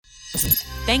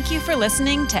Thank you for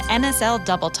listening to NSL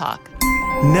Double Talk.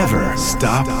 Never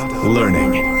stop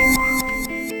learning.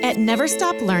 At Never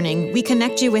Stop Learning, we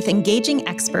connect you with engaging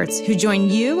experts who join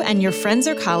you and your friends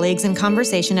or colleagues in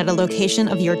conversation at a location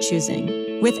of your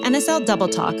choosing. With NSL Double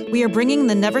Talk, we are bringing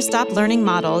the Never Stop Learning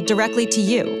model directly to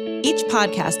you. Each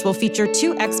podcast will feature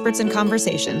two experts in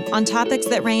conversation on topics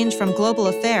that range from global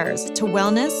affairs to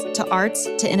wellness to arts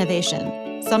to innovation.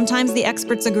 Sometimes the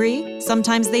experts agree,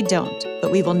 sometimes they don't, but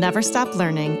we will never stop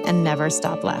learning and never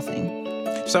stop laughing.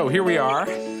 So here we are.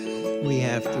 We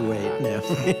have to wait now.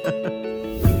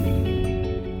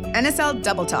 NSL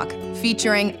Double Talk,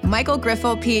 featuring Michael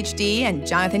Griffel, PhD, and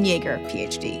Jonathan Yeager,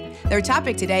 PhD. Their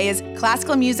topic today is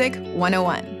Classical Music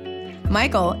 101.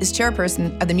 Michael is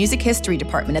chairperson of the Music History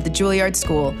Department at the Juilliard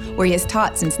School, where he has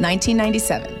taught since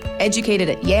 1997. Educated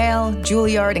at Yale,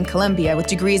 Juilliard, and Columbia with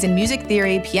degrees in music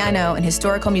theory, piano, and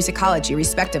historical musicology,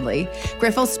 respectively,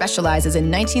 Griffel specializes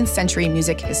in 19th century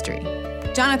music history.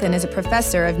 Jonathan is a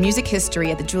professor of music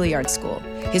history at the Juilliard School.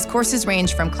 His courses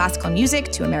range from classical music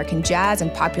to American jazz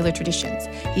and popular traditions.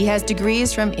 He has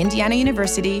degrees from Indiana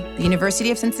University, the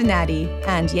University of Cincinnati,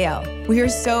 and Yale. We are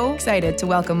so excited to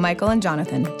welcome Michael and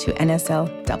Jonathan to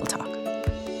NSL Double Talk.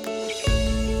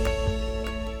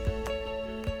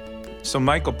 So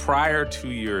Michael, prior to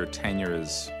your tenure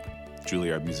as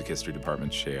Juilliard Music History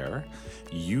Department chair,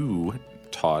 you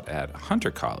taught at Hunter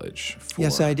College.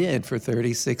 Yes, I did for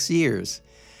 36 years,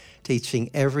 teaching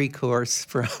every course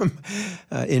from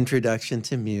Introduction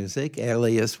to Music,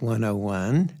 Alias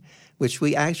 101, which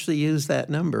we actually use that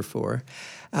number for,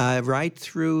 right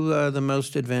through the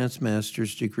most advanced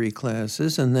master's degree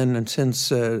classes. And then since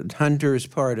Hunter is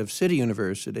part of City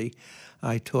University,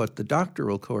 I taught the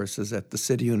doctoral courses at the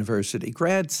City University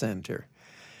Grad Center.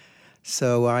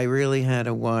 So I really had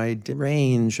a wide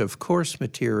range of course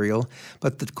material,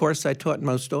 but the course I taught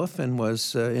most often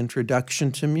was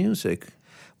Introduction to Music,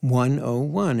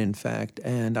 101 in fact,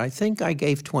 and I think I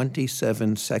gave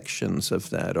 27 sections of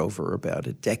that over about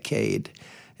a decade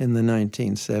in the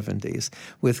 1970s,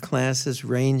 with classes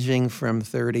ranging from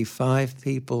 35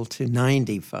 people to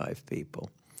 95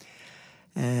 people.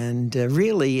 And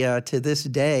really, to this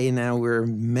day, now we're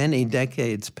many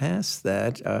decades past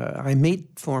that, I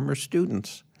meet former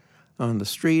students on the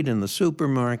street, in the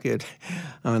supermarket,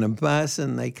 on a bus,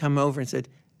 and they come over and said,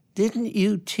 "Didn't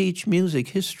you teach music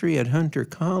history at Hunter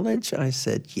College?" I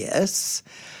said, "Yes."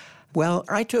 "Well,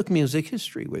 I took music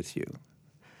history with you."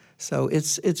 So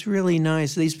it's really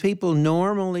nice. These people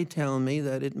normally tell me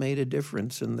that it made a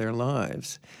difference in their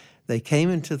lives. They came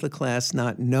into the class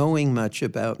not knowing much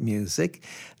about music.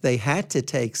 They had to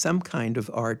take some kind of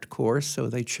art course, so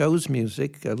they chose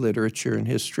music, literature, and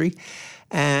history.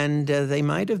 And they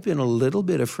might have been a little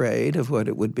bit afraid of what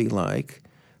it would be like,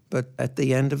 but at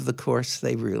the end of the course,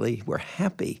 they really were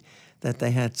happy that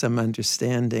they had some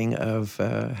understanding of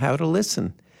how to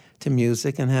listen to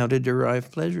music and how to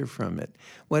derive pleasure from it.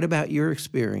 What about your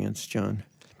experience, John?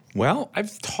 Well,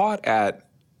 I've taught at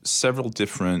several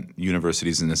different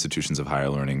universities and institutions of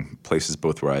higher learning, places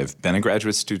both where I've been a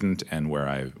graduate student and where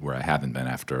I haven't been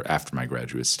after my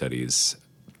graduate studies.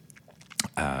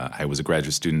 I was a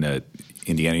graduate student at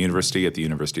Indiana University, at the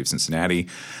University of Cincinnati.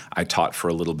 I taught for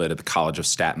a little bit at the College of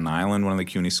Staten Island, one of the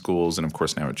CUNY schools, and of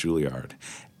course now at Juilliard.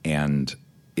 And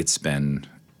it's been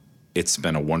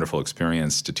a wonderful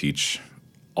experience to teach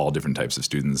all different types of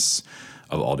students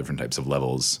of all different types of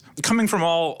levels, coming from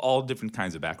all different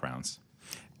kinds of backgrounds.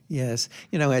 Yes.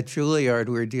 You know, at Juilliard,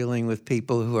 we're dealing with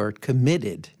people who are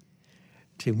committed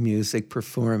to music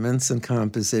performance and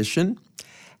composition,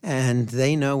 and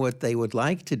they know what they would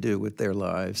like to do with their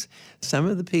lives. Some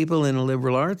of the people in a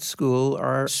liberal arts school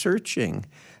are searching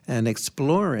and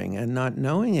exploring and not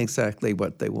knowing exactly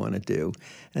what they want to do.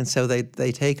 And so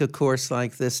they take a course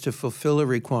like this to fulfill a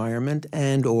requirement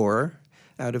and or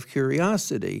out of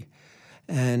curiosity.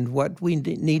 And what we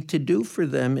need to do for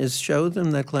them is show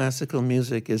them that classical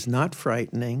music is not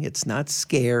frightening, it's not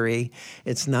scary,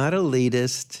 it's not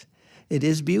elitist, it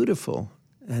is beautiful,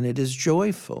 and it is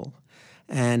joyful.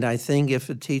 And I think if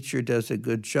a teacher does a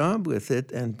good job with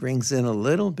it and brings in a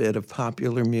little bit of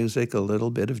popular music, a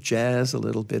little bit of jazz, a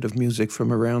little bit of music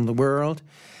from around the world,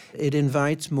 it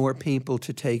invites more people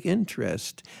to take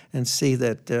interest and see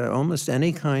that almost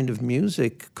any kind of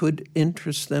music could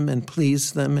interest them and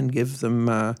please them and give them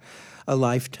a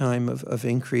lifetime of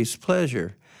increased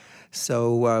pleasure.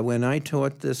 So when I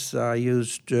taught this, I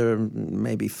used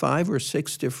maybe 5 or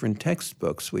 6 different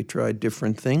textbooks. We tried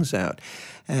different things out.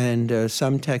 And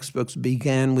some textbooks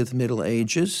began with Middle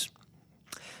Ages,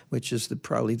 which is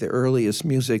probably the earliest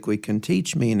music we can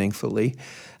teach meaningfully.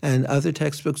 And other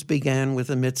textbooks began with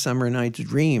A Midsummer Night's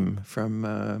Dream from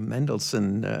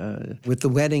Mendelssohn with the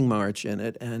wedding march in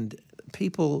it. And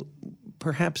people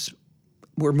perhaps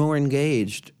were more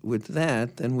engaged with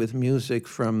that than with music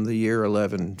from the year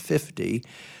 1150,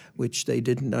 which they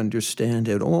didn't understand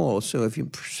at all. So if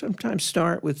you sometimes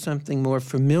start with something more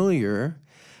familiar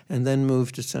and then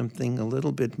move to something a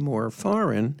little bit more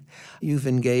foreign, you've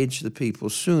engaged the people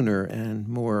sooner and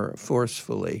more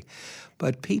forcefully.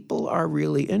 But people are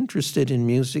really interested in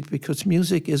music because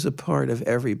music is a part of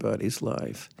everybody's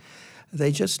life.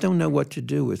 They just don't know what to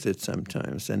do with it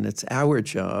sometimes, and it's our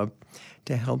job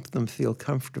to help them feel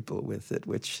comfortable with it,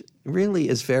 which really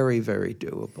is very, very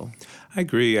doable. I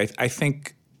agree. I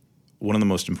think one of the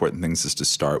most important things is to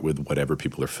start with whatever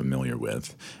people are familiar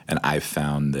with. And I've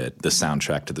found that the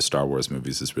soundtrack to the Star Wars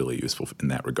movies is really useful in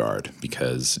that regard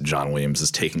because John Williams is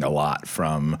taking a lot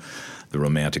from the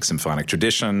Romantic symphonic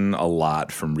tradition, a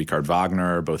lot from Richard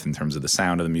Wagner, both in terms of the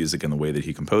sound of the music and the way that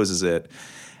he composes it.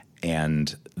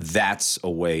 And that's a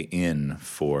way in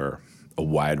for a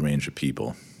wide range of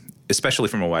people, especially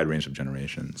from a wide range of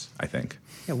generations, I think.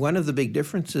 Yeah, one of the big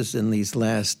differences in these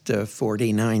last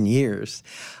 49 years,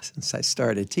 since I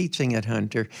started teaching at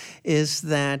Hunter, is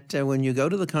that when you go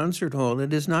to the concert hall,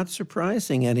 it is not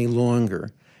surprising any longer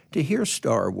to hear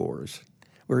Star Wars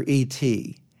or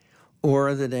E.T.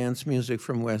 or the dance music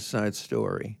from West Side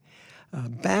Story.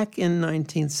 Back in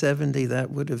 1970,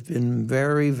 that would have been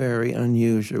very, very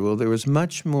unusual. There was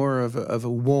much more of a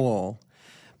wall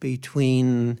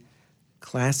between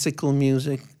classical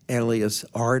music, alias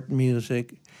art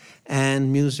music,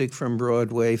 and music from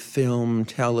Broadway, film,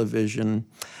 television.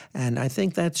 And I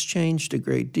think that's changed a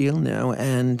great deal now.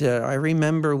 And I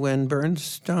remember when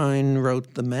Bernstein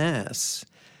wrote The Mass,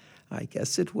 I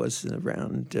guess it was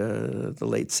around the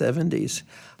late 70s,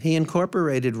 he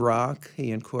incorporated rock,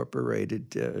 he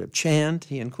incorporated chant,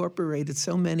 he incorporated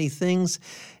so many things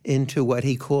into what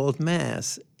he called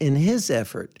Mass in his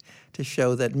effort to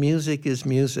show that music is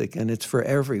music and it's for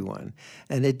everyone.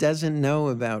 And it doesn't know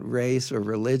about race or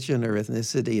religion or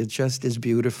ethnicity. It's just as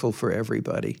beautiful for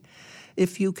everybody.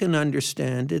 If you can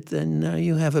understand it, then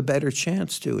you have a better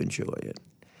chance to enjoy it.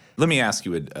 Let me ask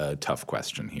you a tough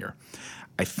question here.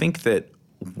 I think that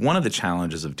one of the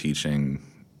challenges of teaching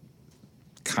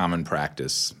common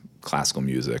practice classical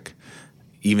music,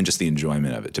 even just the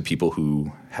enjoyment of it, to people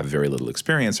who have very little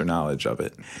experience or knowledge of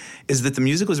it, is that the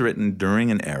music was written during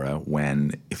an era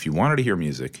when if you wanted to hear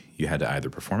music, you had to either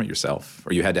perform it yourself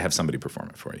or you had to have somebody perform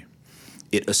it for you.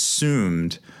 It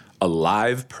assumed a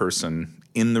live person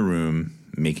in the room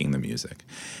making the music.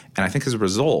 And I think as a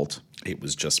result, it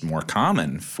was just more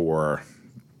common for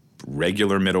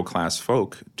regular middle-class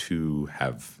folk to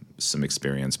have some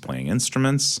experience playing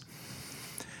instruments.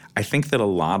 I think that a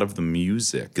lot of the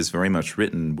music is very much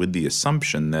written with the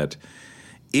assumption that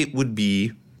it would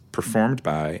be performed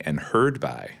by and heard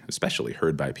by, especially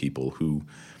heard by people who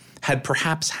had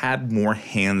perhaps had more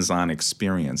hands-on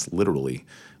experience literally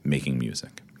making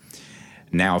music.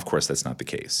 Now, of course, that's not the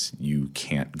case. You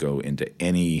can't go into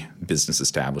any business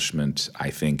establishment, I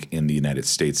think, in the United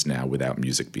States now without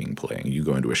music being playing. You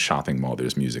go into a shopping mall,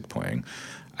 there's music playing.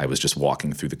 I was just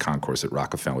walking through the concourse at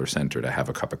Rockefeller Center to have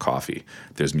a cup of coffee.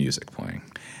 There's music playing.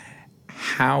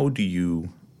 How do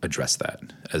you address that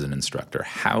as an instructor?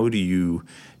 How do you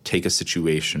take a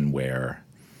situation where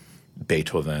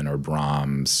Beethoven or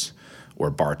Brahms or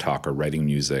Bartók are writing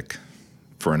music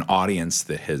for an audience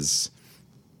that has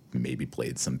maybe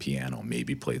played some piano,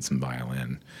 maybe played some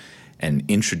violin, and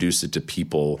introduce it to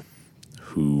people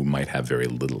who might have very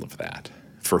little of that,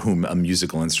 for whom a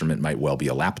musical instrument might well be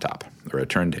a laptop or a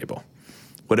turntable?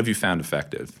 What have you found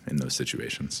effective in those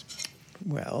situations?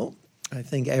 Well, I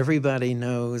think everybody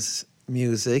knows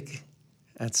music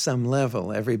at some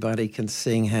level. Everybody can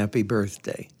sing Happy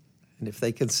Birthday. And if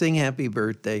they can sing Happy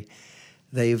Birthday,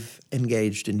 they've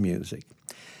engaged in music.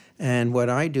 And what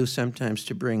I do sometimes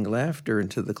to bring laughter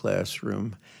into the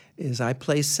classroom is I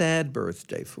play Sad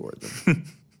Birthday for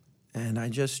them. And I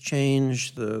just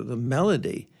change the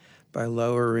melody by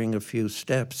lowering a few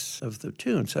steps of the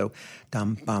tune. So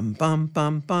dum bum bum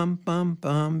bum bum bum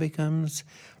bum becomes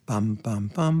bum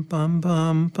bum bum bum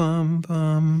bum bum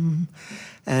bum.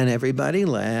 And everybody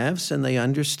laughs and they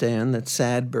understand that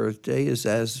Sad Birthday is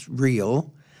as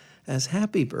real as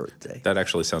Happy Birthday. That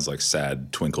actually sounds like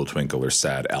Sad Twinkle Twinkle or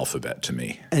Sad Alphabet to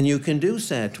me. And you can do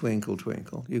Sad Twinkle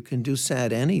Twinkle. You can do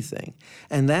Sad anything.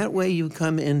 And that way you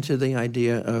come into the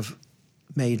idea of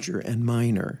major and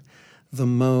minor. the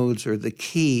modes or the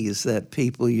keys that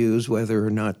people use, whether or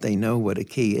not they know what a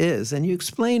key is. And you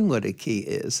explain what a key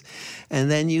is.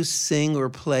 And then you sing or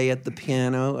play at the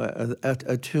piano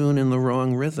a tune in the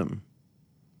wrong rhythm.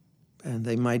 And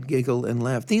they might giggle and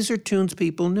laugh. These are tunes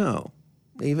people know,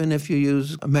 even if you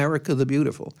use America the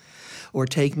Beautiful or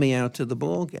Take Me Out to the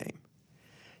Ball Game.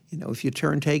 You know, if you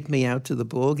turn Take Me Out to the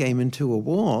Ball Game into a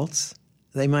waltz,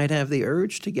 they might have the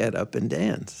urge to get up and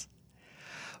dance.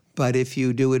 But if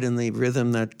you do it in the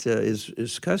rhythm that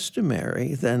is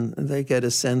customary, then they get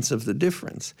a sense of the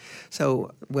difference.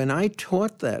 So when I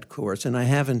taught that course, and I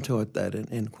haven't taught that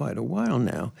in quite a while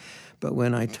now, but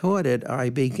when I taught it, I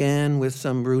began with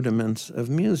some rudiments of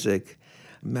music: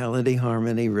 melody,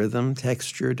 harmony, rhythm,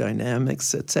 texture,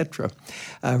 dynamics, etc.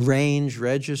 Range,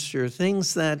 register,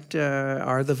 things that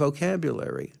are the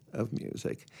vocabulary of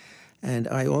music. And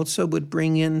I also would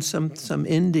bring in some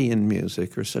Indian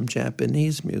music or some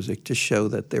Japanese music to show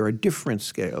that there are different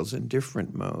scales and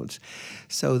different modes.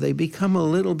 So they become a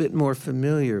little bit more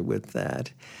familiar with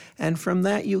that. And from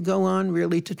that, you go on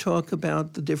really to talk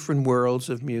about the different worlds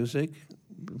of music,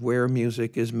 where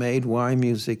music is made, why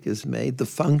music is made, the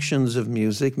functions of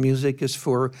music. Music is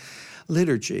for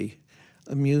liturgy.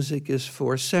 Music is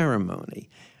for ceremony.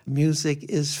 Music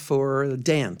is for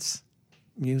dance.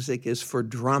 Music is for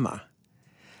drama.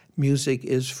 Music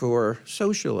is for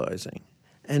socializing,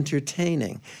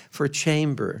 entertaining, for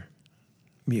chamber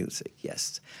music,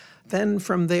 yes. Then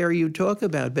from there you talk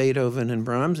about Beethoven and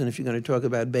Brahms, and if you're going to talk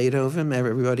about Beethoven,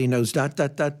 everybody knows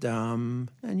da-da-da-dum,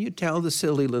 and you tell the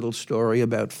silly little story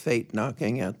about fate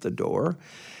knocking at the door,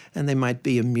 and they might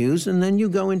be amused, and then you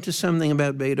go into something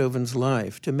about Beethoven's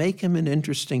life to make him an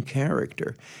interesting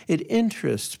character. It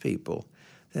interests people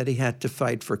that he had to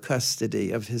fight for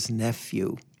custody of his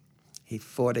nephew. He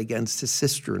fought against his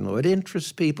sister-in-law. It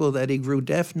interests people that he grew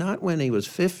deaf not when he was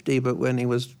 50, but when he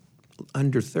was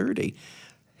under 30.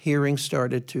 Hearing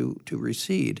started to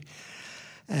recede.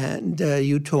 And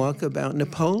you talk about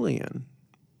Napoleon,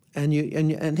 and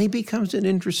he becomes an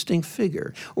interesting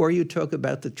figure. Or you talk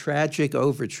about the tragic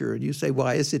overture, and you say,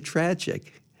 why is it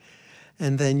tragic?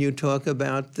 And then you talk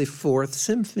about the Fourth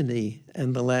Symphony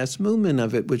and the last movement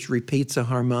of it, which repeats a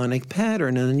harmonic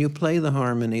pattern. And then you play the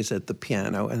harmonies at the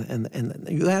piano, and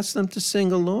you ask them to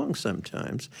sing along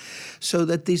sometimes, so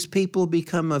that these people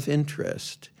become of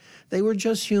interest. They were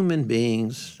just human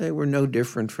beings. They were no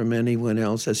different from anyone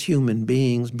else as human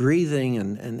beings, breathing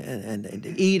and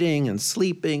eating and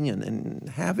sleeping and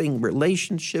having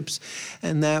relationships.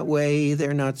 And that way,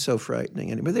 they're not so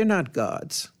frightening anymore. They're not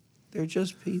gods. They're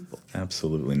just people.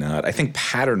 Absolutely not. I think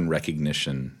pattern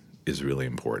recognition is really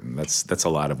important. That's a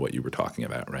lot of what you were talking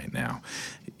about right now.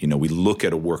 You know, we look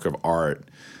at a work of art,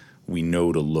 we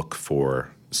know to look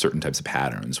for certain types of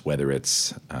patterns, whether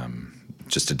it's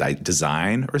just a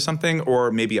design or something,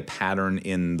 or maybe a pattern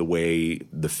in the way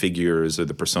the figures or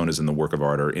the personas in the work of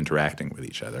art are interacting with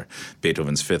each other.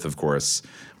 Beethoven's Fifth, of course,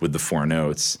 with the four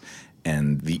notes,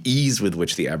 and the ease with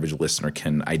which the average listener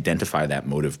can identify that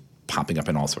motive popping up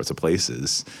in all sorts of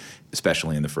places,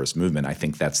 especially in the first movement. I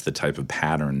think that's the type of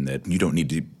pattern that you don't need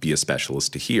to be a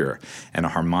specialist to hear. And a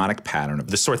harmonic pattern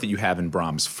of the sort that you have in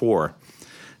Brahms 4,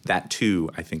 that too,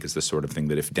 I think, is the sort of thing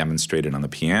that if demonstrated on the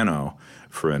piano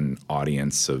for an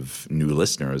audience of new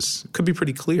listeners could be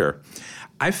pretty clear.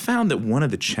 I've found that one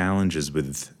of the challenges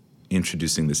with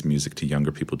introducing this music to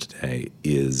younger people today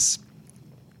is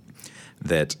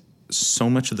that so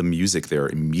much of the music they're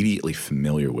immediately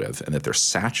familiar with and that they're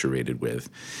saturated with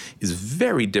is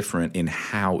very different in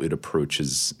how it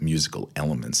approaches musical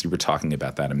elements. You were talking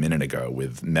about that a minute ago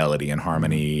with melody and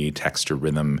harmony, texture,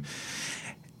 rhythm.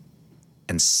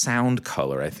 And sound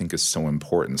color, I think, is so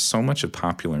important. So much of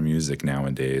popular music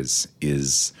nowadays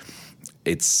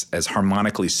it's as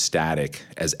harmonically static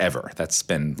as ever. That's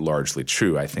been largely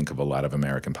true, I think, of a lot of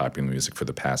American popular music for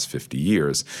the past 50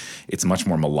 years. It's much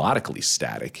more melodically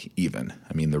static, even.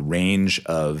 I mean, the range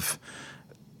of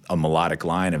a melodic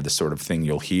line of the sort of thing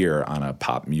you'll hear on a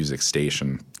pop music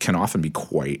station can often be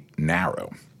quite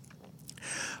narrow.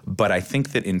 But I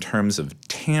think that in terms of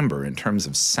timbre, in terms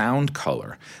of sound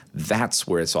color, that's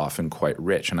where it's often quite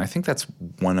rich. And I think that's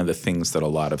one of the things that a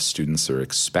lot of students are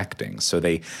expecting. So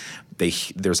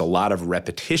there's a lot of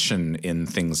repetition in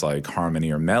things like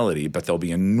harmony or melody, but there'll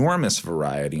be enormous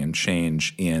variety and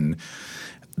change in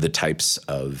the types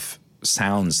of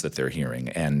sounds that they're hearing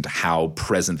and how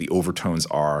present the overtones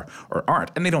are or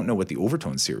aren't. And they don't know what the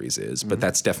overtone series is, but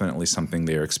that's definitely something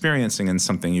they're experiencing and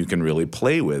something you can really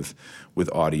play with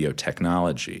audio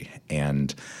technology.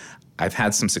 And I've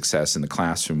had some success in the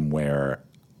classroom where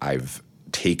I've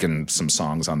taken some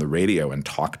songs on the radio and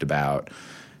talked about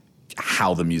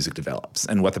how the music develops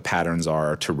and what the patterns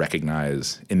are to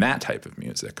recognize in that type of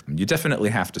music. You definitely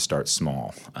have to start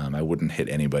small. I wouldn't hit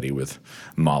anybody with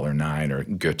Mahler 9 or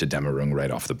Götterdämmerung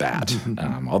right off the bat.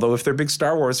 Although if they're big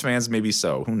Star Wars fans, maybe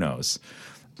so. Who knows?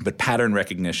 But pattern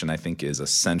recognition, I think, is a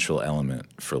central element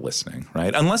for listening,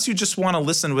 right? Unless you just want to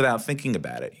listen without thinking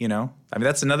about it, you know? I mean,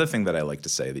 that's another thing that I like to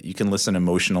say, that you can listen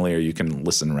emotionally or you can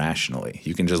listen rationally.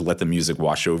 You can just let the music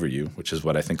wash over you, which is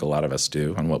what I think a lot of us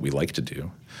do and what we like to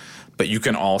do. But you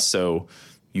can also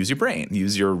use your brain,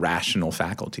 use your rational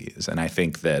faculties. And I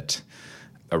think that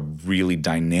a really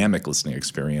dynamic listening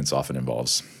experience often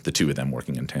involves the two of them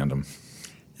working in tandem.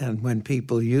 And when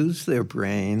people use their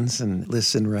brains and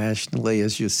listen rationally,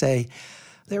 as you say,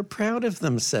 they're proud of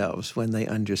themselves when they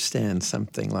understand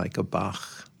something like a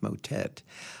Bach motet.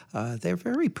 They're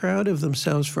very proud of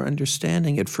themselves for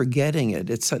understanding it, for getting it.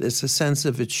 It's a sense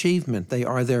of achievement. They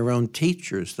are their own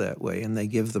teachers that way, and they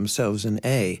give themselves an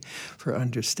A for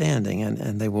understanding,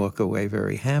 and they walk away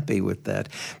very happy with that.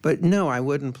 But no, I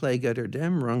wouldn't play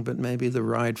Götterdämmerung, but maybe the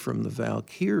Ride from the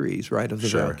Valkyries, Ride of the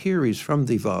Valkyries from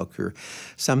Die Walküre.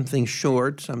 Something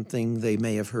short, something they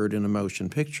may have heard in a motion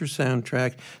picture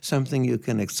soundtrack, something you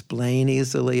can explain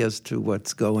easily as to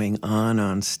what's going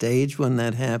on stage when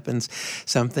that happens,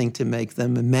 something to make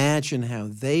them imagine how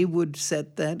they would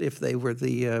set that if they were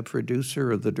the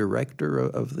producer or the director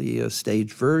of the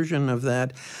stage version of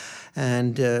that.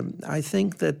 And I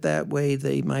think that way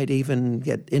they might even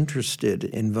get interested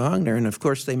in Wagner. And of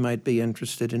course they might be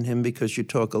interested in him because you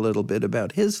talk a little bit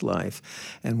about his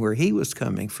life and where he was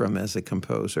coming from as a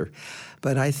composer.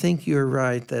 But I think you're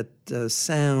right that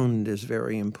sound is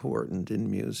very important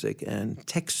in music, and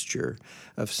texture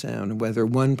of sound, whether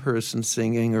one person's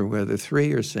singing or whether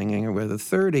three are singing or whether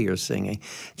 30 are singing,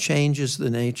 changes the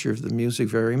nature of the music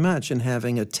very much. And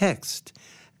having a text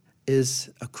is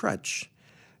a crutch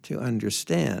to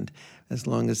understand, as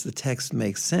long as the text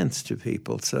makes sense to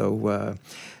people. So,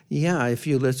 if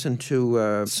you listen to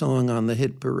a song on the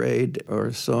hit parade or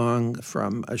a song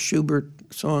from a Schubert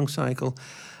song cycle,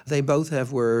 they both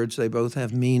have words, they both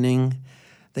have meaning,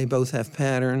 they both have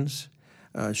patterns.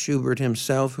 Schubert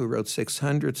himself, who wrote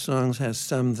 600 songs, has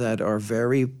some that are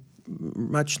very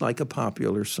much like a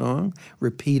popular song,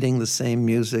 repeating the same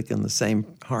music and the same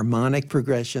harmonic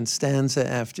progression, stanza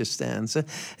after stanza,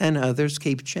 and others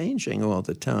keep changing all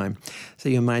the time. So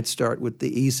you might start with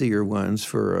the easier ones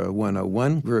for a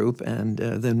 101 group and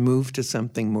then move to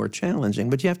something more challenging.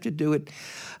 But you have to do it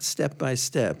step by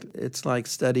step. It's like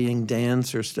studying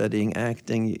dance or studying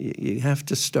acting. You have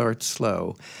to start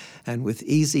slow and with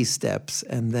easy steps,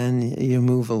 and then you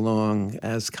move along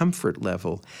as comfort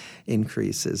level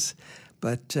increases.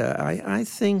 But I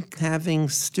think having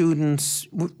students,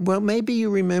 well, maybe you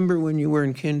remember when you were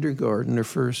in kindergarten or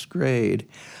first grade,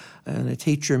 and a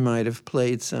teacher might have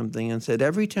played something and said,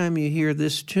 every time you hear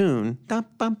this tune, dum,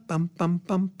 bum, bum, bum,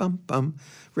 bum, bum, bum,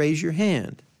 raise your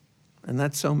hand. And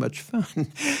that's so much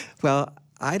fun. Well,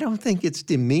 I don't think it's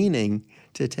demeaning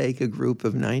to take a group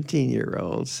of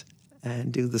 19-year-olds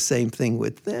and do the same thing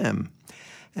with them.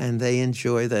 And they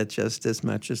enjoy that just as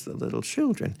much as the little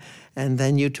children. And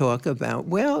then you talk about,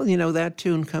 well, you know, that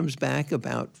tune comes back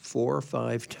about 4 or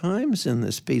 5 times in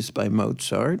this piece by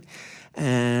Mozart.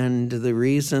 And the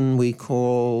reason we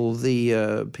call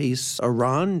the piece a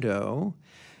rondo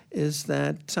is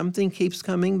that something keeps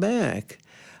coming back.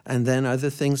 And then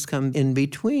other things come in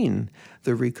between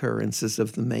the recurrences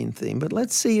of the main theme. But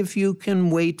let's see if you can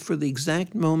wait for the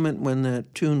exact moment when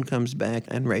that tune comes back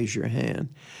and raise your hand.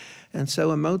 And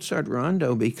so a Mozart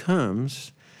rondo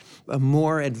becomes a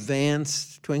more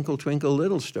advanced Twinkle, Twinkle,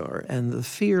 Little Star, and the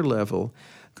fear level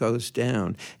goes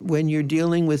down. When you're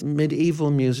dealing with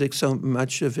medieval music, so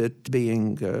much of it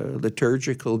being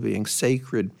liturgical, being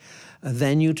sacred,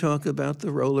 then you talk about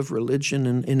the role of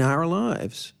religion in our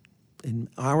lives. In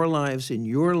our lives, in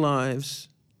your lives,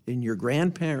 in your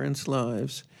grandparents'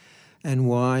 lives, and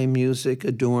why music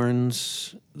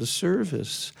adorns the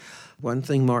service. One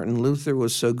thing Martin Luther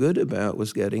was so good about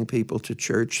was getting people to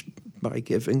church by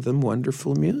giving them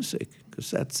wonderful music, because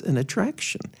that's an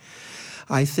attraction.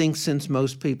 I think since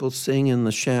most people sing in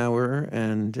the shower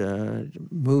and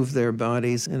move their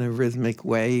bodies in a rhythmic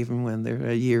way, even when they're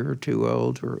a year or two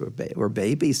old, or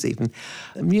babies even,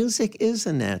 music is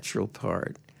a natural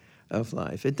part of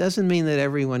life. It doesn't mean that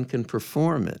everyone can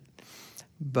perform it,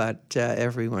 but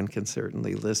everyone can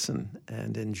certainly listen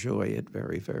and enjoy it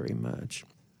very, very much.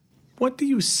 What do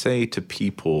you say to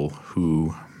people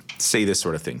who say this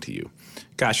sort of thing to you?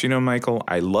 Gosh, you know, Michael,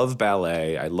 I love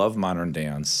ballet, I love modern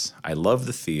dance, I love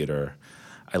the theater,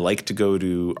 I like to go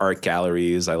to art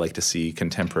galleries, I like to see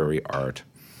contemporary art.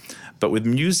 But with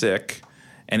music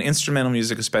And instrumental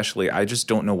music especially, I just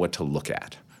don't know what to look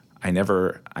at. I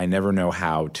never know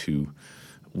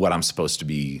what I'm supposed to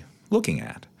be looking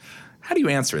at. How do you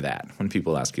answer that when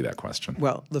people ask you that question?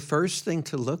 Well, the first thing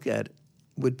to look at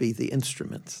would be the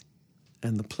instruments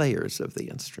and the players of the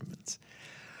instruments.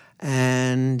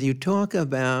 And you talk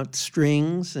about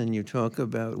strings, and you talk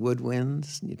about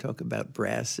woodwinds, and you talk about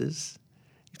brasses,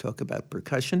 you talk about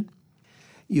percussion.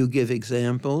 You give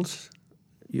examples.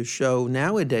 You show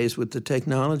nowadays, with the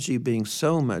technology being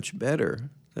so much better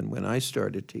than when I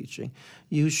started teaching,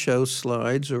 you show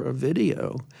slides or a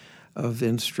video of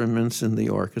instruments in the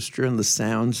orchestra and the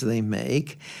sounds they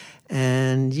make.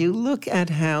 And you look at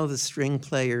how the string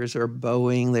players are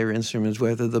bowing their instruments,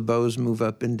 whether the bows move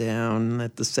up and down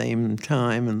at the same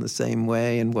time in the same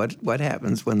way, and what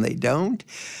happens when they don't.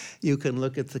 You can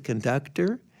look at the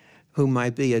conductor, who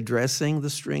might be addressing the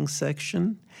string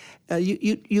section.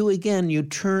 You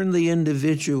turn the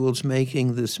individuals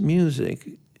making this music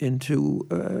into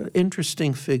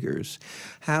interesting figures.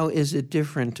 How is it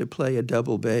different to play a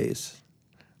double bass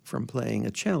from playing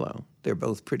a cello? They're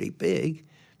both pretty big,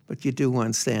 but you do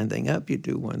one standing up, you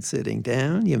do one sitting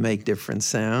down, you make different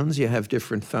sounds, you have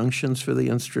different functions for the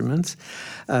instruments.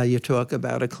 You talk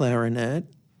about a clarinet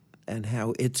and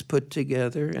how it's put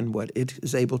together and what it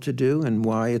is able to do and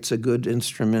why it's a good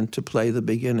instrument to play the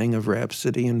beginning of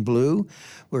Rhapsody in Blue,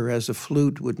 whereas a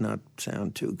flute would not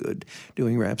sound too good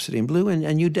doing Rhapsody in Blue,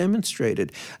 and you demonstrate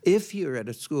it. If you're at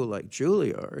a school like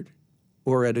Juilliard,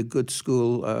 or at a good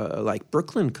school like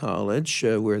Brooklyn College,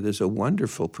 where there's a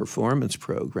wonderful performance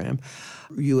program,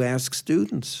 you ask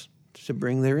students to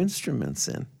bring their instruments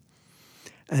in.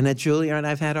 And at Juilliard,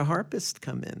 I've had a harpist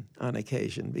come in on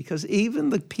occasion, because even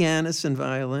the pianists and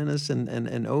violinists and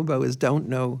oboists don't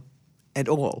know at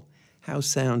all how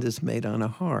sound is made on a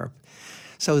harp.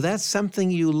 So that's something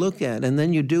you look at, and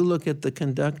then you do look at the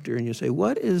conductor and you say,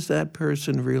 what is that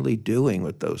person really doing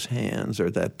with those hands or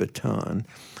that baton?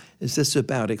 Is this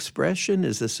about expression?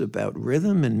 Is this about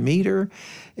rhythm and meter?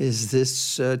 Is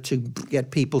this to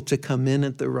get people to come in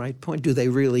at the right point? Do they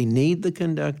really need the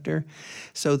conductor?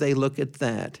 So they look at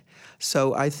that.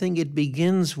 So I think it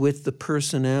begins with the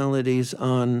personalities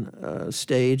on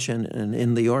stage and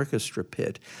in the orchestra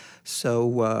pit.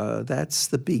 So that's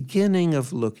the beginning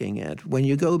of looking at. When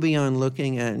you go beyond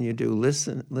looking at and you do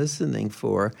listening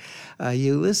for,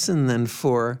 you listen then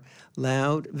for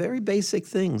loud, very basic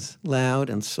things, loud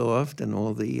and soft and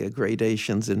all the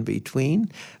gradations in between,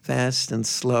 fast and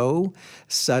slow,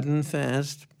 sudden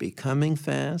fast, becoming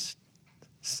fast,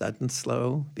 sudden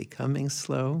slow, becoming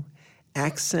slow,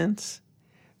 accents.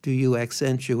 Do you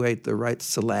accentuate the right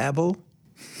syllable?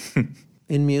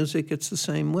 In music, it's the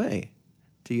same way.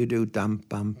 Do you do dum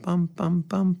bum bum bum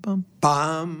bum bum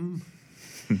bum?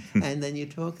 And then you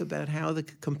talk about how the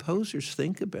composers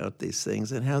think about these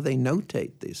things and how they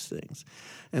notate these things.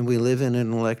 And we live in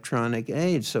an electronic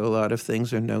age, so a lot of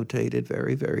things are notated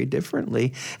very, very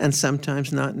differently, and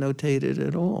sometimes not notated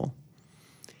at all.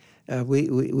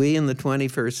 We in the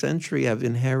 21st century have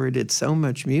inherited so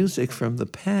much music from the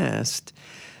past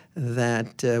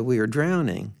that we are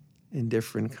drowning in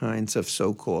different kinds of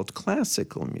so-called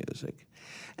classical music.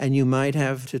 And you might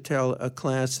have to tell a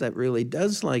class that really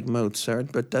does like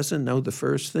Mozart but doesn't know the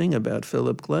first thing about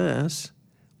Philip Glass,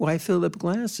 why Philip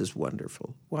Glass is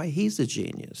wonderful, why he's a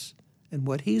genius, and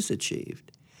what he's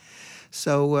achieved.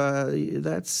 So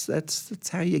that's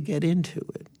how you get into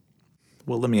it.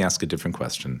 Well, let me ask a different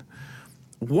question.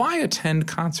 Why attend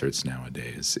concerts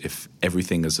nowadays if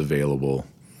everything is available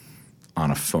on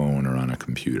a phone or on a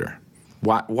computer?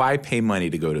 Why pay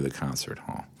money to go to the concert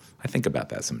hall? I think about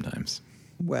that sometimes.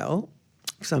 Well,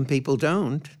 some people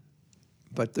don't,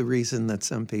 but the reason that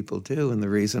some people do and the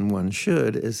reason one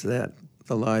should is that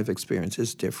the live experience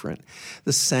is different.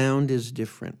 The sound is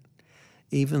different.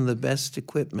 Even the best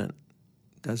equipment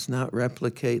does not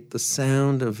replicate the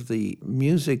sound of the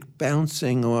music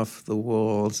bouncing off the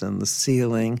walls and the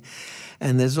ceiling.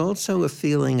 And there's also a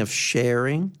feeling of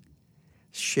sharing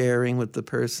with the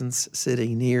person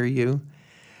sitting near you.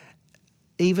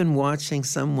 Even watching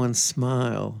someone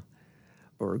smile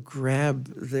or grab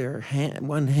their hand,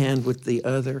 one hand with the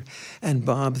other and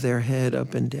bob their head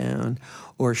up and down,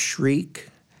 or shriek,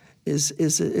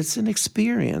 it's an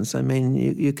experience. I mean,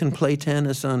 you can play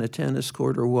tennis on a tennis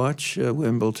court or watch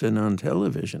Wimbledon on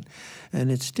television,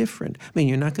 and it's different. I mean,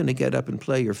 you're not going to get up and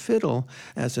play your fiddle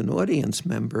as an audience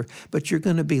member, but you're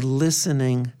going to be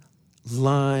listening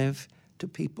live to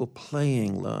people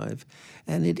playing live.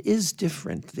 And it is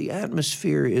different. The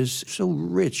atmosphere is so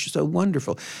rich, so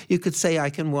wonderful. You could say,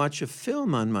 I can watch a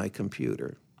film on my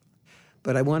computer,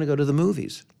 but I want to go to the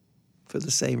movies for the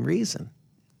same reason.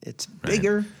 It's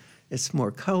bigger, It's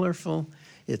more colorful,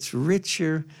 it's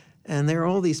richer, and there are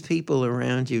all these people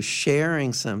around you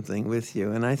sharing something with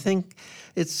you. And I think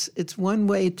it's one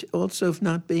way also of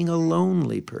not being a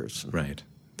lonely person. Right.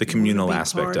 The communal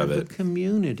aspect of it. You want to be part of a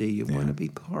community. You want to be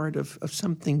part of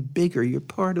something bigger. You're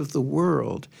part of the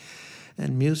world.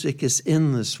 And music is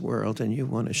in this world, and you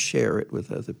want to share it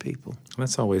with other people.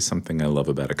 That's always something I love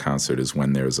about a concert is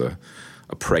when there's a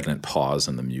pregnant pause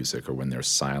in the music or when there's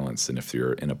silence. And if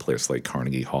you're in a place like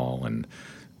Carnegie Hall and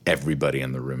everybody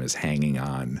in the room is hanging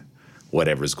on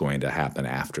whatever's going to happen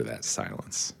after that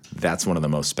silence. That's one of the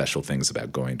most special things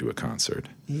about going to a concert.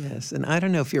 Yes, and I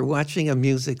don't know if you're watching a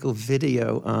musical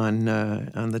video on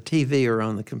the TV or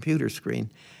on the computer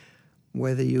screen,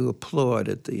 whether you applaud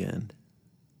at the end.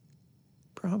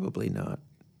 Probably not.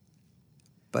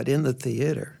 But in the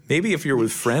theater. Maybe if you're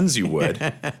with friends, you would.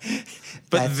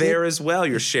 But there as well,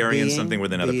 you're sharing something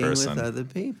with another person. With other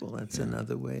people. That's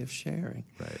another way of sharing.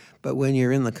 Right. But when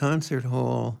you're in the concert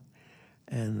hall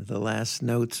and the last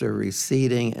notes are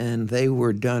receding and they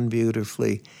were done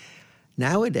beautifully,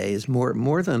 nowadays,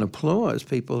 more than applause,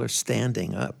 people are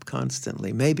standing up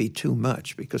constantly, maybe too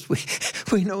much, because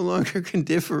we no longer can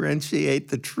differentiate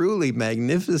the truly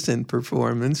magnificent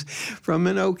performance from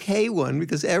an okay one,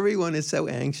 because everyone is so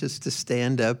anxious to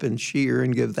stand up and cheer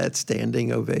and give that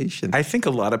standing ovation. I think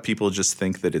a lot of people just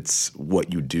think that it's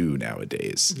what you do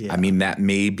nowadays. Yeah. I mean, that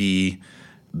may be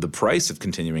the price of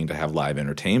continuing to have live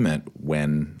entertainment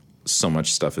when so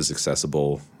much stuff is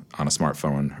accessible on a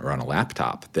smartphone or on a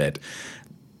laptop, that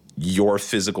your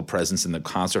physical presence in the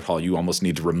concert hall, you almost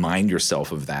need to remind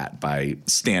yourself of that by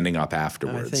standing up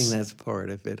afterwards. I think that's part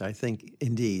of it. I think,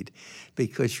 indeed,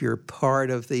 because you're part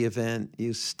of the event,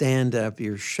 you stand up,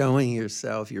 you're showing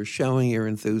yourself, you're showing your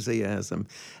enthusiasm,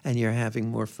 and you're having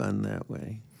more fun that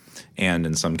way. And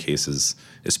in some cases,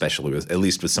 especially at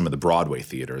least with some of the Broadway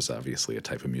theaters, obviously a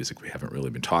type of music we haven't really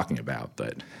been talking about,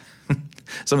 but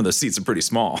some of those seats are pretty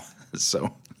small.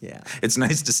 So yeah, it's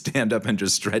nice to stand up and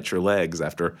just stretch your legs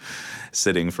after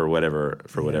sitting for whatever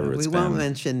it's been. We won't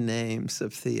mention names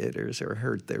of theaters or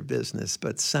hurt their business,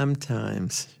 but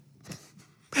sometimes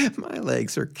my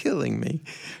legs are killing me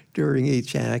during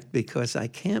each act because I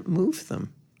can't move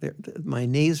them. My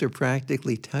knees are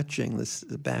practically touching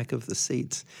the back of the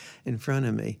seats in front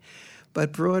of me.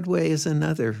 But Broadway is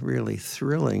another really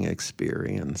thrilling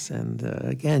experience. And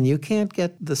again, you can't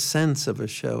get the sense of a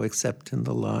show except in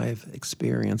the live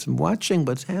experience. And watching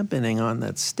what's happening on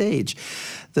that stage,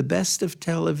 the best of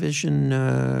television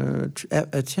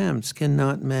attempts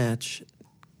cannot match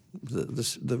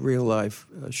the real life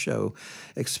show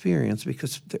experience,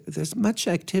 because there's much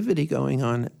activity going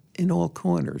on in all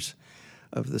corners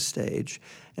of the stage,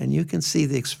 and you can see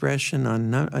the expression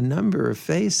on a number of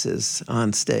faces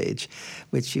on stage,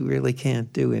 which you really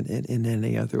can't do in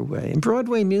any other way. And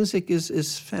Broadway music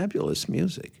is fabulous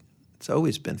music. It's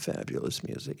always been fabulous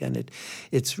music, and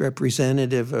it's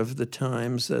representative of the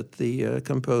times that the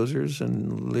composers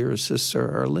and lyricists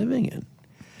are living in.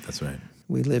 That's right.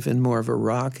 We live in more of a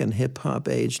rock and hip-hop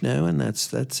age now, and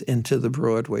that's into the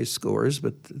Broadway scores,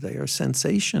 but they are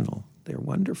sensational. They're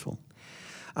wonderful.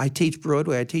 I teach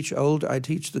Broadway. I teach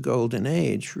the golden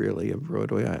age, really, of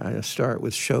Broadway. I start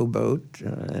with Showboat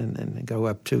and go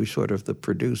up to sort of the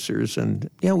producers. And,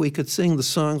 we could sing the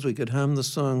songs, we could hum the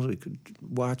songs, we could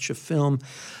watch a film.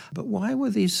 But why were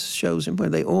these shows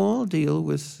important? They all deal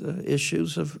with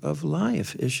issues of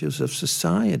life, issues of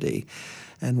society.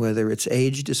 And whether it's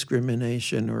age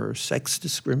discrimination or sex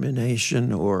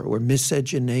discrimination or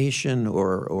miscegenation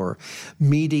or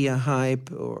media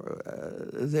hype, or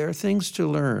there are things to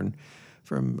learn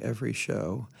from every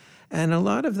show. And a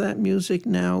lot of that music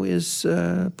now is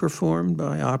performed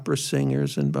by opera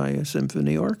singers and by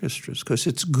symphony orchestras, because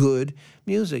it's good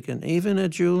music. And even at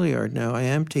Juilliard now, I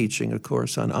am teaching a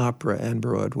course on opera and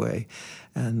Broadway.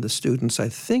 And the students, I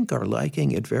think, are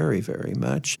liking it very, very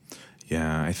much.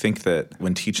 Yeah, I think that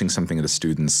when teaching something to the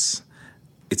students,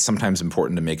 it's sometimes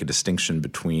important to make a distinction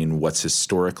between what's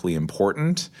historically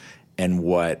important and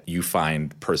what you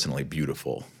find personally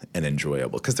beautiful and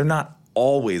enjoyable, because they're not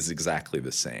always exactly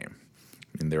the same.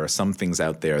 I mean, there are some things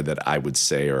out there that I would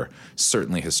say are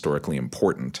certainly historically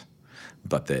important,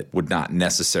 but that would not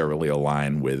necessarily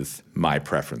align with my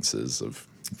preferences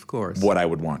of course, what I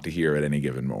would want to hear at any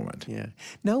given moment. Yeah.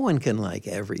 No one can like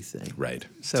everything. Right.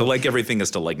 So to like everything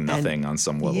is to like nothing on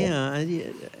some level. Yeah.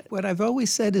 What I've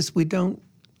always said is we don't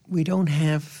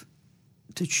have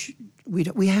to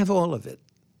we have all of it.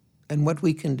 And what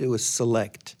we can do is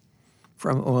select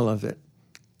from all of it.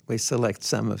 We select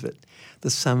some of it. The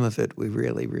sum of it we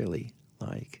really, really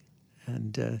like.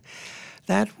 And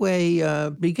that way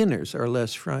beginners are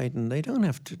less frightened. They don't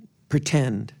have to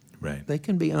pretend Right. They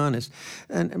can be honest.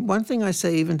 And one thing I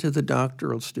say even to the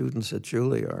doctoral students at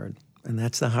Juilliard, and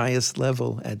that's the highest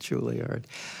level at Juilliard,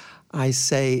 I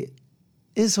say,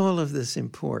 is all of this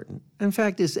important? In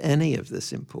fact, is any of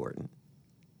this important?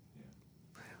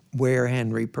 Where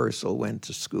Henry Purcell went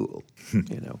to school,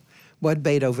 what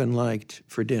Beethoven liked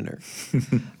for dinner.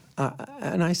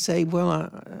 And I say,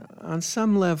 well, on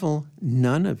some level,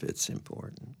 none of it's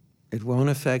important. It won't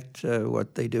affect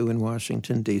what they do in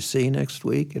Washington, D.C. next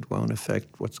week. It won't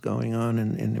affect what's going on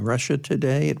in Russia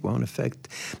today. It won't affect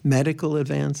medical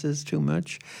advances too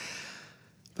much.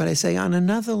 But I say on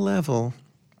another level,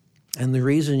 and the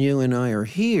reason you and I are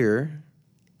here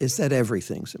is that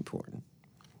everything's important.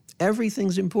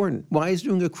 Everything's important. Why is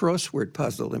doing a crossword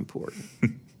puzzle important?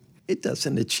 It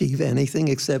doesn't achieve anything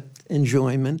except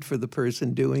enjoyment for the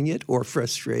person doing it or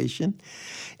frustration.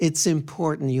 It's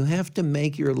important. You have to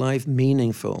make your life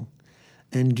meaningful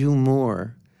and do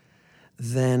more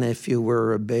than if you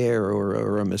were a bear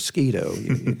or a mosquito.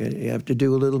 You have to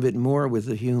do a little bit more with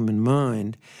the human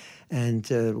mind. And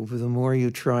the more you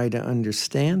try to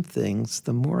understand things,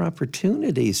 the more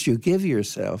opportunities you give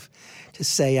yourself to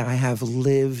say, I have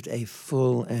lived a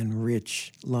full and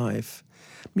rich life.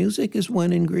 Music is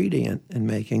one ingredient in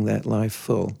making that life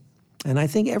full. And I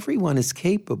think everyone is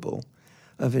capable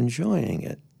of enjoying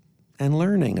it and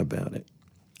learning about it.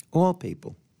 All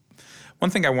people.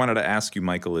 One thing I wanted to ask you,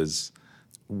 Michael, is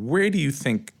where do you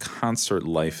think concert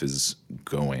life is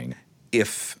going?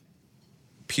 If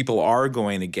people are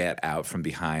going to get out from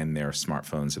behind their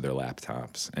smartphones or their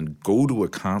laptops and go to a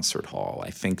concert hall,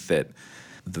 I think that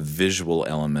the visual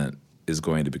element is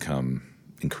going to become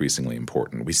increasingly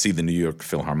important. We see the New York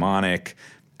Philharmonic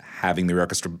having the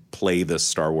orchestra play the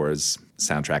Star Wars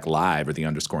soundtrack live or the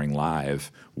underscoring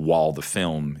live while the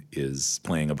film is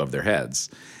playing above their heads.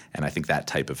 And I think that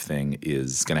type of thing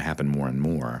is going to happen more and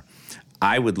more.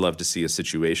 I would love to see a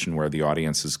situation where the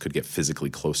audiences could get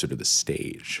physically closer to the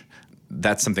stage.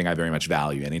 That's something I very much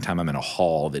value. Anytime I'm in a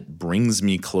hall that brings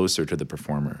me closer to the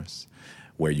performers,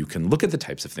 where you can look at the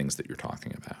types of things that you're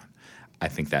talking about, I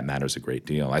think that matters a great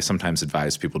deal. I sometimes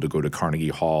advise people to go to Carnegie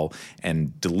Hall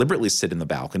and deliberately sit in the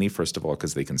balcony, first of all,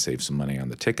 because they can save some money on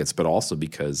the tickets, but also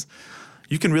because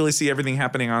you can really see everything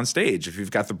happening on stage. If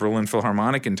you've got the Berlin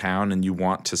Philharmonic in town and you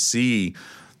want to see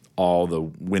all the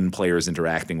wind players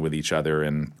interacting with each other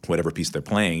in whatever piece they're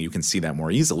playing, you can see that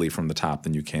more easily from the top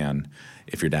than you can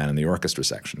if you're down in the orchestra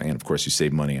section. And, of course, you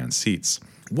save money on seats.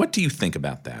 What do you think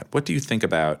about that? What do you think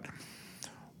about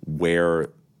where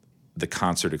the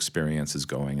concert experience is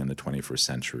going in the 21st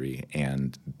century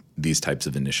and these types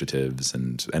of initiatives,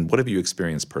 and what have you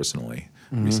experienced personally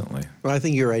recently? Well, I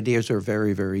think your ideas are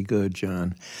very, very good,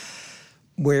 John.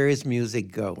 Where is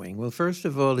music going? Well, first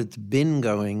of all, it's been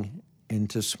going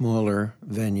into smaller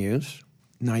venues,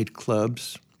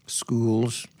 nightclubs,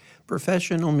 schools.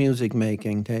 Professional music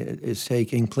making is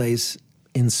taking place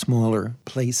in smaller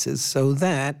places so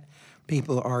that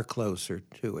people are closer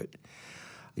to it.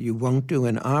 You won't do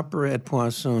an opera at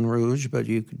Poisson Rouge, but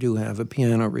you do have a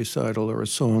piano recital or a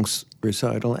songs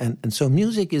recital. And so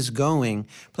music is going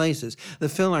places. The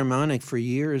Philharmonic for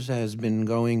years has been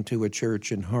going to a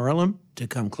church in Harlem to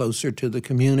come closer to the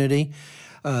community.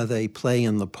 They play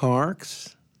in the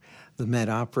parks. The Met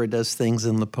Opera does things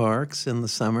in the parks in the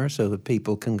summer so that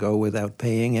people can go without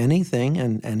paying anything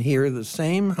and hear the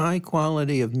same high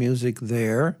quality of music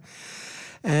there.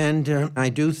 And I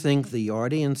do think the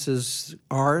audiences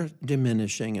are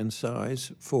diminishing in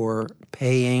size for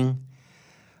paying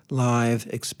live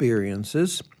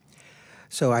experiences.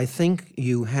 So I think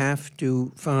you have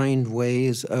to find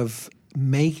ways of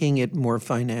making it more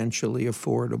financially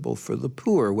affordable for the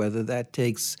poor, whether that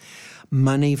takes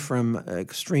money from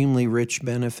extremely rich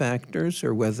benefactors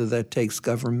or whether that takes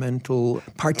governmental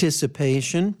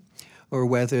participation, or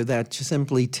whether that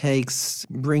simply takes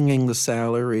bringing the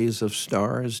salaries of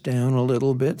stars down a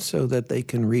little bit so that they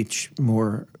can reach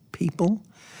more people.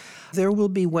 There will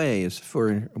be ways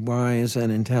for wise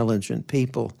and intelligent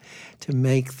people to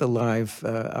make the live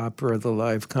opera, the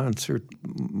live concert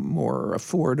more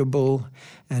affordable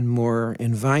and more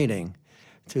inviting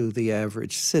to the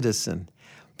average citizen.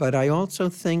 But I also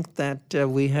think that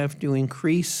we have to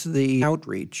increase the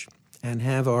outreach and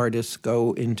have artists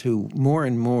go into more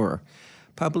and more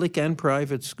public and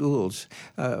private schools,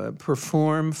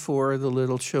 perform for the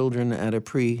little children at a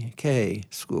pre-K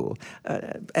school.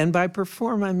 And by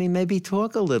perform, I mean maybe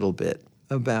talk a little bit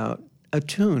about a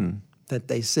tune that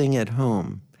they sing at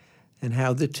home and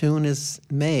how the tune is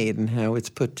made and how it's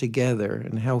put together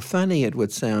and how funny it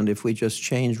would sound if we just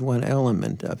changed one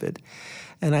element of it.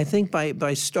 And I think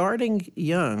by starting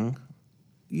young,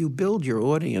 you build your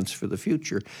audience for the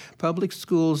future. Public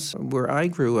schools, where I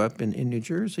grew up in New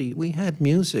Jersey, we had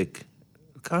music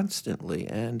constantly,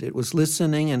 and it was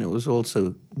listening, and it was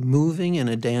also moving in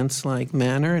a dance-like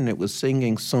manner, and it was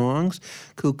singing songs.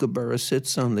 Kookaburra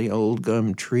sits on the old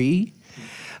gum tree,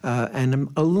 and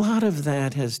a lot of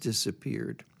that has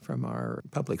disappeared from our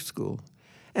public school,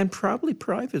 and probably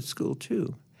private school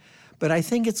too. But I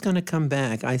think it's going to come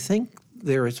back. I think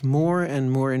there is more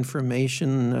and more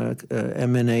information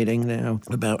emanating now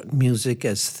about music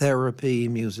as therapy,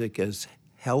 music as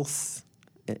health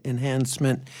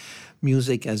enhancement,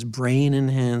 music as brain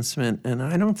enhancement, and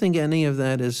I don't think any of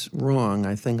that is wrong.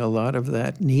 I think a lot of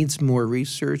that needs more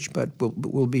research, but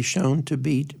will be shown to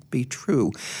be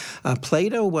true.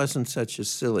 Plato wasn't such a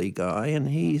silly guy, and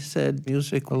he said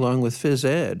music, along with phys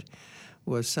ed,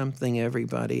 was something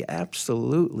everybody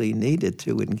absolutely needed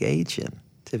to engage in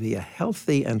to be a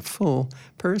healthy and full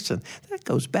person. That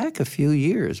goes back a few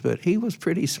years, but he was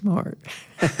pretty smart.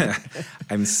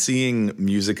 I'm seeing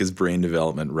music as brain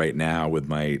development right now with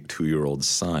my 2-year-old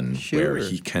son, Sure. where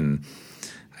he can,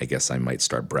 I guess I might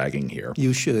start bragging here.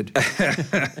 You should.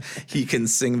 He can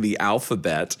sing the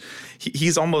alphabet.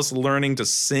 He's almost learning to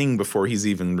sing before he's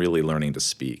even really learning to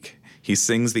speak. He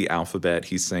sings the alphabet.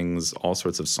 He sings all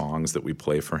sorts of songs that we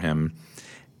play for him,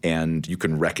 and you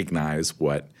can recognize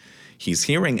what he's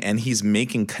hearing, and he's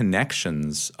making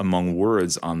connections among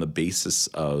words on the basis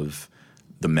of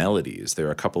the melodies. There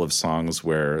are a couple of songs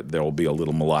where there will be a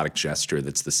little melodic gesture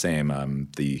that's the same.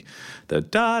 The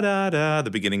da-da-da,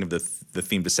 the beginning of the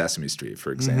theme to Sesame Street,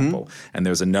 for example. Mm-hmm. And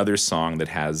there's another song that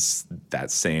has that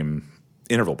same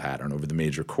interval pattern over the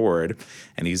major chord,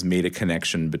 and he's made a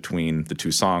connection between the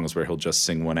two songs where he'll just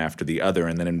sing one after the other,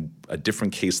 and then in a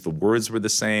different case the words were the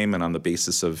same, and on the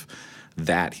basis of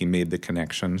that he made the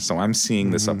connection. So I'm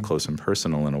seeing this up close and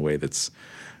personal in a way that's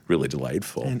really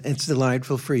delightful. And it's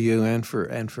delightful for you and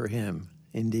for him.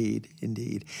 Indeed,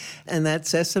 indeed. And that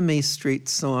Sesame Street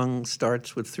song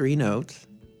starts with 3 notes,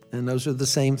 and those are the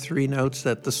same 3 notes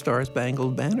that the Star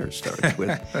Spangled Banner starts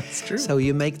with. That's true. So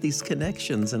you make these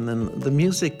connections, and then the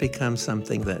music becomes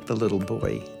something that the little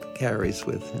boy carries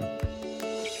with him.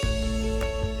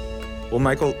 Well,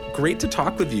 Michael, great to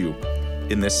talk with you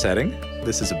in this setting.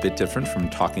 This is a bit different from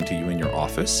talking to you in your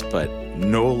office, but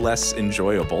no less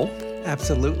enjoyable.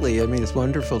 Absolutely. I mean, it's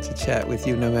wonderful to chat with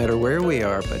you no matter where we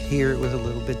are, but here it was a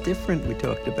little bit different. We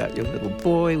talked about your little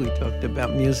boy. We talked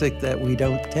about music that we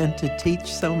don't tend to teach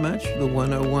so much, the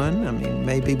 101. I mean,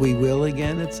 maybe we will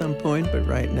again at some point, but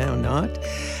right now not.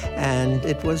 And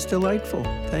it was delightful.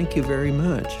 Thank you very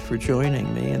much for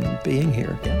joining me and being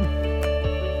here.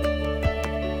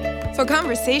 For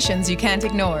conversations you can't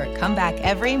ignore, come back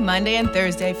every Monday and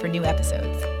Thursday for new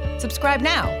episodes. Subscribe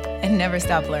now and never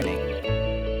stop learning.